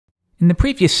In the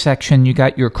previous section, you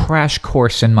got your crash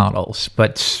course in models,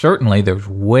 but certainly there's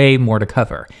way more to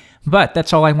cover. But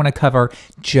that's all I want to cover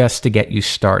just to get you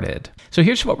started. So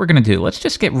here's what we're going to do. Let's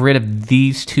just get rid of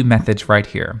these two methods right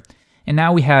here. And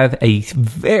now we have a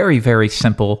very, very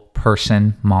simple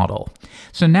person model.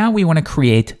 So now we want to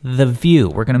create the view.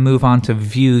 We're going to move on to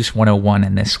Views 101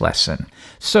 in this lesson.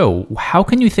 So how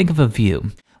can you think of a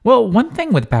view? Well, one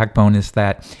thing with Backbone is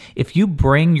that if you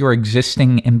bring your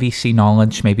existing MVC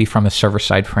knowledge, maybe from a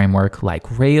server-side framework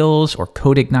like Rails or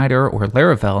CodeIgniter or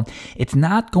Laravel, it's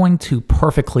not going to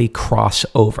perfectly cross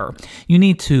over. You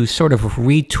need to sort of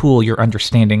retool your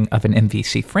understanding of an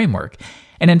MVC framework.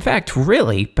 And in fact,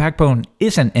 really, Backbone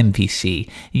isn't MVC.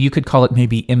 You could call it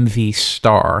maybe MV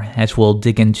star, as we'll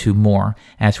dig into more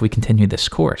as we continue this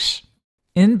course.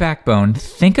 In Backbone,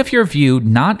 think of your view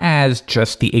not as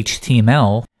just the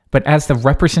HTML, but as the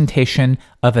representation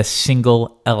of a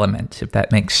single element, if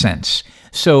that makes sense.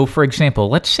 So for example,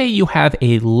 let's say you have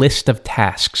a list of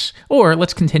tasks, or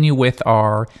let's continue with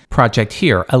our project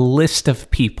here, a list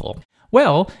of people.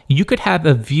 Well, you could have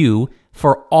a view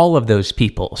for all of those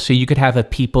people. So you could have a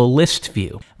people list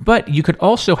view, but you could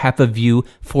also have a view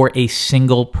for a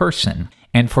single person.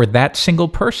 And for that single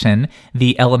person,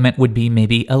 the element would be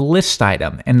maybe a list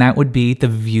item, and that would be the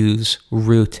view's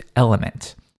root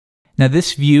element. Now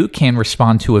this view can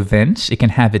respond to events, it can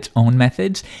have its own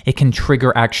methods, it can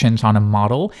trigger actions on a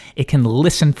model, it can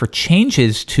listen for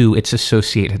changes to its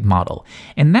associated model.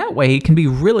 And that way it can be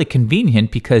really convenient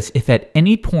because if at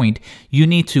any point you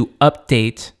need to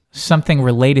update something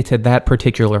related to that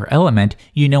particular element,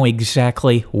 you know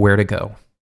exactly where to go.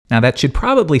 Now that should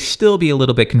probably still be a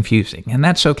little bit confusing, and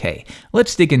that's okay.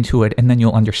 Let's dig into it and then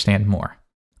you'll understand more.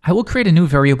 I will create a new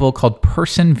variable called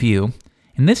personView,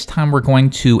 and this time we're going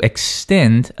to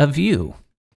extend a view.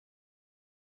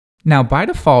 Now by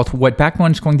default, what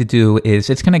Backbone's going to do is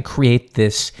it's going to create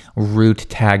this root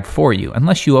tag for you,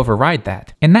 unless you override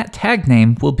that. And that tag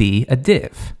name will be a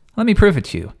div. Let me prove it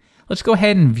to you. Let's go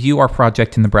ahead and view our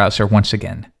project in the browser once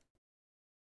again.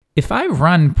 If I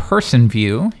run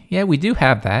personView, yeah, we do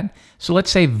have that. So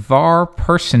let's say var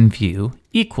personView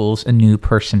equals a new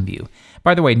personView.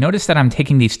 By the way, notice that I'm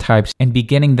taking these types and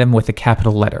beginning them with a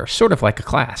capital letter, sort of like a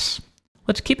class.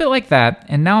 Let's keep it like that,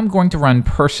 and now I'm going to run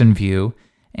personView,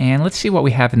 and let's see what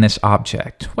we have in this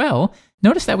object. Well,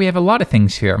 notice that we have a lot of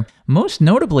things here. Most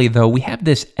notably, though, we have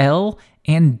this L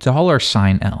and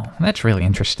 $L. That's really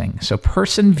interesting. So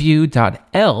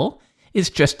personView.L is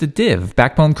just a div.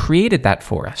 Backbone created that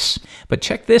for us. But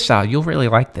check this out, you'll really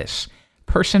like this.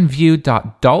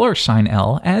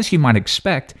 personView.$L, as you might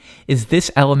expect, is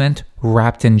this element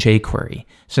wrapped in jQuery.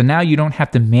 So now you don't have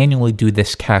to manually do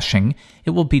this caching,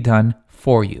 it will be done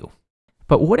for you.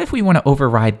 But what if we want to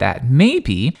override that?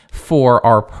 Maybe for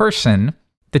our person,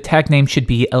 the tag name should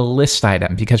be a list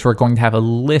item because we're going to have a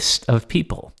list of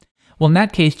people. Well, in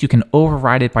that case, you can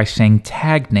override it by saying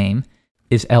tag name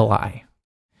is li.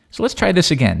 So let's try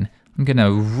this again. I'm going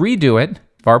to redo it,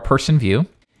 var personView,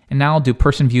 and now I'll do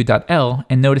personView.L,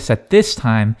 and notice that this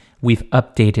time we've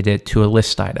updated it to a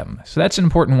list item. So that's an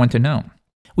important one to know.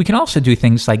 We can also do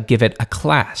things like give it a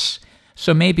class.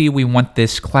 So maybe we want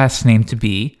this class name to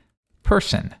be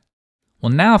person.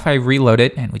 Well, now if I reload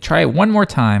it and we try it one more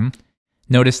time,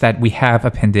 notice that we have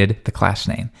appended the class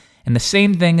name. And the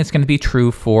same thing is going to be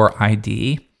true for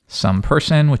ID, some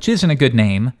person, which isn't a good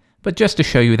name, but just to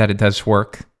show you that it does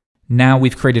work. Now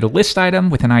we've created a list item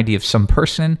with an ID of some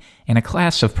person and a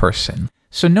class of person.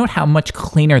 So note how much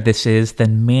cleaner this is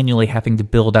than manually having to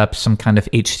build up some kind of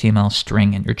HTML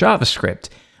string in your JavaScript,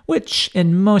 which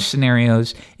in most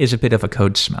scenarios is a bit of a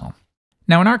code smell.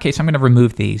 Now in our case, I'm going to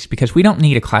remove these because we don't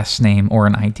need a class name or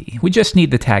an ID. We just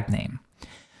need the tag name.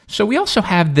 So we also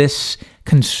have this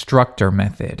constructor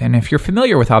method. And if you're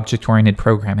familiar with object-oriented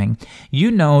programming,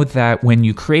 you know that when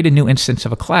you create a new instance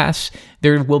of a class,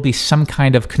 there will be some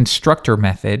kind of constructor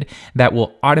method that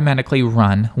will automatically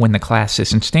run when the class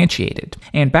is instantiated.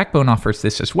 And Backbone offers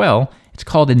this as well. It's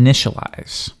called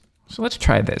initialize. So let's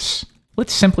try this.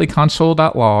 Let's simply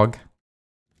console.log,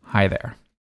 hi there.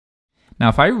 Now,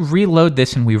 if I reload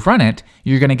this and we run it,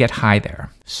 you're going to get hi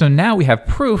there. So now we have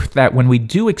proof that when we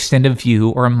do extend a view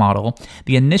or a model,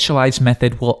 the initialize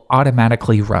method will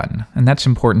automatically run, and that's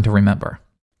important to remember.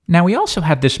 Now we also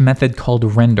have this method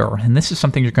called render, and this is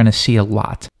something you're going to see a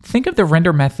lot. Think of the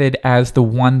render method as the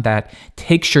one that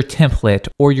takes your template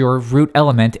or your root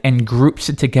element and groups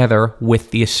it together with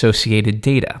the associated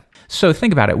data. So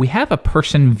think about it, we have a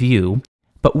person view,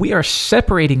 but we are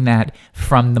separating that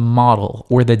from the model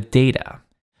or the data.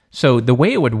 So the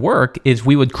way it would work is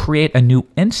we would create a new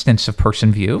instance of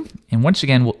person view, and once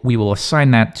again, we will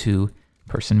assign that to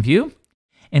person view.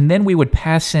 and then we would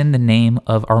pass in the name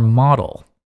of our model.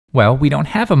 Well, we don't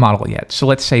have a model yet, so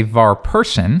let's say var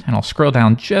person, and I'll scroll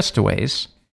down just a ways.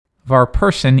 Var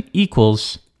person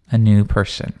equals a new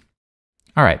person.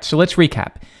 All right, so let's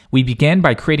recap. We began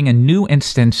by creating a new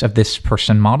instance of this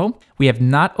person model. We have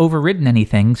not overridden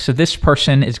anything, so this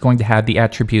person is going to have the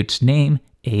attributes name,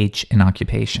 age, and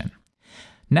occupation.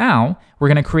 Now, we're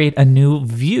going to create a new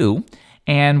view,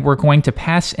 and we're going to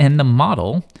pass in the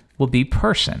model will be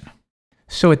person.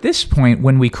 So at this point,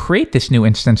 when we create this new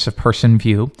instance of person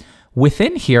view,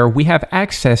 within here, we have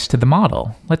access to the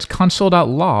model. Let's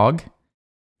console.log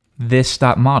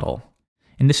this.model.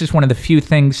 And this is one of the few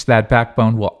things that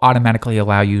Backbone will automatically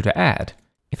allow you to add.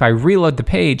 If I reload the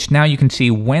page, now you can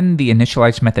see when the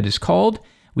initialize method is called,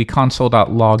 we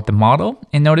console.log the model,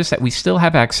 and notice that we still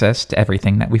have access to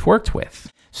everything that we've worked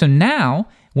with. So now,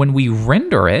 when we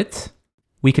render it,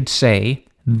 we could say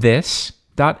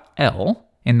this.l,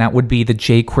 and that would be the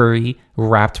jQuery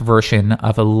wrapped version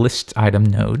of a list item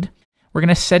node. We're going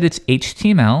to set its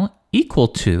HTML equal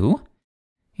to,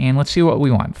 and let's see what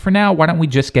we want. For now, why don't we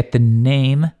just get the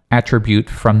name attribute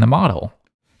from the model?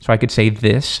 So I could say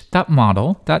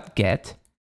this.model.get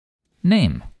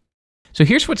name. So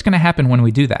here's what's going to happen when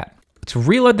we do that. Let's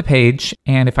reload the page,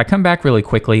 and if I come back really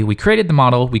quickly, we created the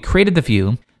model, we created the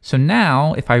view. So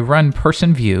now, if I run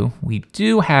person view, we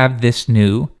do have this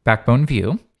new Backbone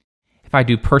view. If I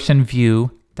do person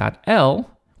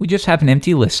view.l, we just have an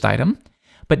empty list item.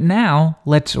 But now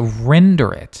let's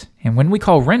render it. And when we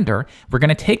call render, we're going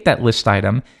to take that list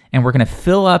item and we're going to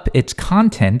fill up its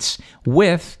contents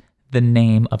with the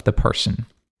name of the person.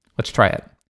 Let's try it.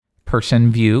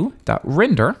 Person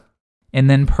view.render, and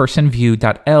then person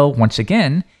view.l once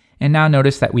again. And now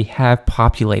notice that we have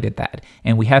populated that,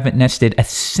 and we haven't nested a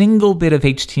single bit of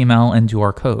HTML into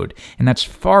our code. And that's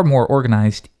far more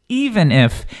organized, even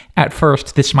if at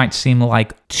first this might seem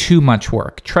like too much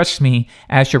work. Trust me,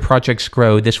 as your projects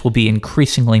grow, this will be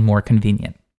increasingly more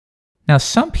convenient. Now,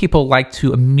 some people like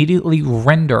to immediately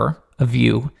render a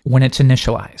view when it's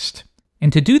initialized.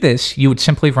 And to do this, you would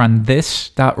simply run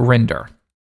this.render.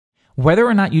 Whether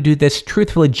or not you do this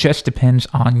truthfully just depends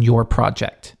on your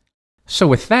project. So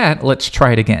with that, let's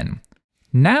try it again.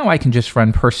 Now I can just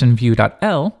run person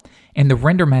view.l, and the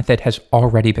render method has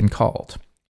already been called.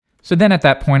 So then at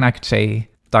that point, I could say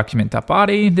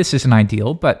document.body. This isn't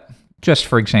ideal, but just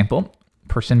for example,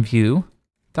 person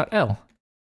view.l.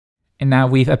 And now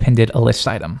we've appended a list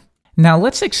item. Now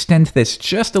let's extend this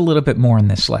just a little bit more in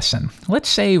this lesson. Let's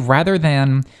say rather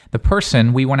than the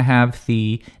person, we want to have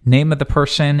the name of the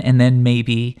person and then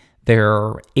maybe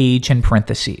their age in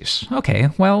parentheses. Okay,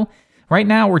 well, right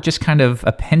now we're just kind of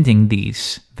appending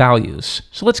these values.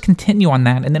 So let's continue on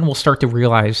that, and then we'll start to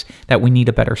realize that we need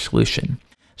a better solution.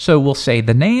 So we'll say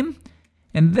the name,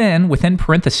 and then within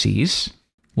parentheses,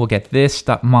 we'll get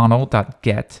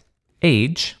this.model.get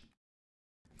age,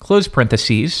 close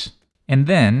parentheses, and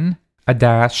then a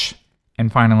dash,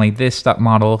 and finally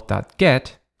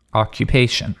this.model.get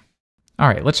occupation. All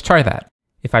right, let's try that.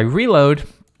 If I reload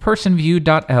person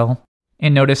view.l,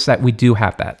 and notice that we do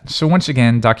have that. So once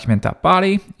again,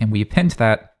 document.body, and we append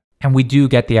that, and we do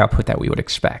get the output that we would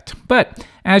expect. But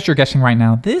as you're guessing right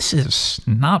now, this is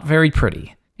not very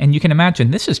pretty. And you can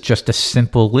imagine this is just a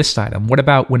simple list item. What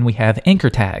about when we have anchor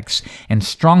tags and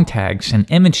strong tags and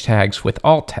image tags with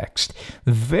alt text?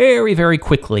 Very, very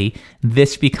quickly,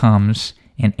 this becomes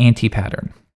an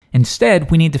anti-pattern.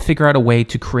 Instead, we need to figure out a way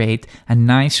to create a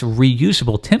nice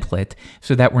reusable template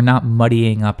so that we're not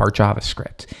muddying up our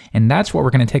JavaScript. And that's what we're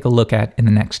going to take a look at in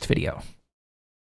the next video.